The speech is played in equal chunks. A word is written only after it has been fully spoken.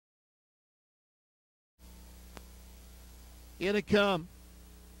Here they come.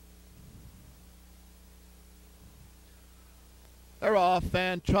 They're off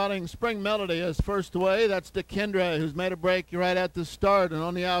and trotting. Spring Melody is first away. That's DeKendre, who's made a break right at the start. And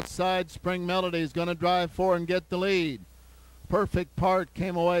on the outside, Spring Melody is going to drive forward and get the lead. Perfect Part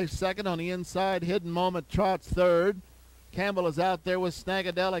came away second. On the inside, Hidden Moment trots third. Campbell is out there with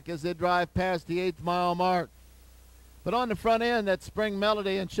Snagadelic as they drive past the 8th mile mark. But on the front end, that's Spring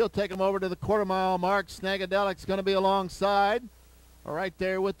Melody, and she'll take them over to the quarter-mile mark. Snagadelic's going to be alongside. Right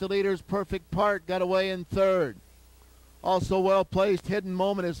there with the leaders, Perfect Part got away in third. Also well-placed, Hidden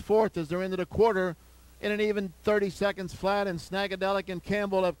Moment is fourth as they're into the quarter in an even 30 seconds flat, and Snagadelic and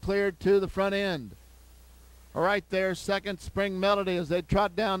Campbell have cleared to the front end. Right there, second, Spring Melody as they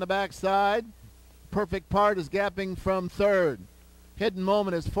trot down the backside. Perfect Part is gapping from third. Hidden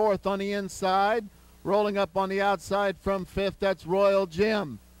Moment is fourth on the inside. Rolling up on the outside from fifth, that's Royal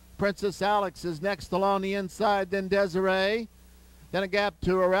Jim. Princess Alex is next along the inside, then Desiree. Then a gap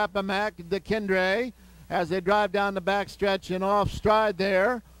to Arapamak, DeKendre. As they drive down the backstretch and off stride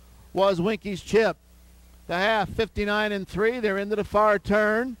there was Winky's Chip. The half, 59-3. They're into the far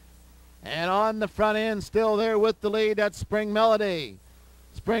turn. And on the front end, still there with the lead, that's Spring Melody.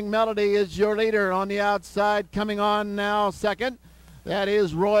 Spring Melody is your leader on the outside. Coming on now second, that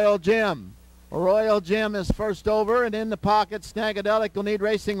is Royal Jim. Royal Jim is first over, and in the pocket, Snagadelic will need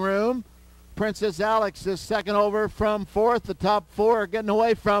racing room. Princess Alex is second over from fourth. The top four are getting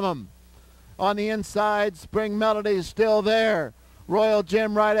away from him. On the inside, Spring Melody is still there. Royal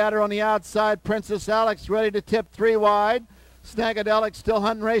Jim right at her on the outside. Princess Alex ready to tip three wide. Snagadelic still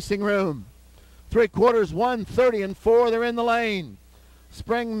hunting racing room. 3/4, 1:30-4. They're in the lane.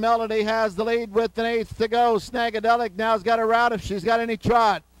 Spring Melody has the lead with an eighth to go. Snagadelic now's got a route if she's got any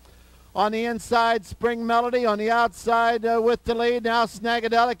trot. On the inside, Spring Melody. On the outside with the lead. Now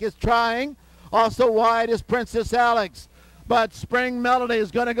Snagadelic is trying. Also wide is Princess Alex. But Spring Melody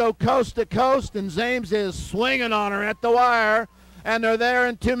is going to go coast to coast, and Zaimes is swinging on her at the wire. And they're there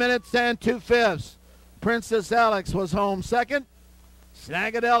in 2 minutes and 2/5. Princess Alex was home second.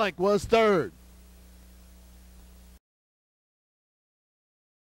 Snagadelic was third.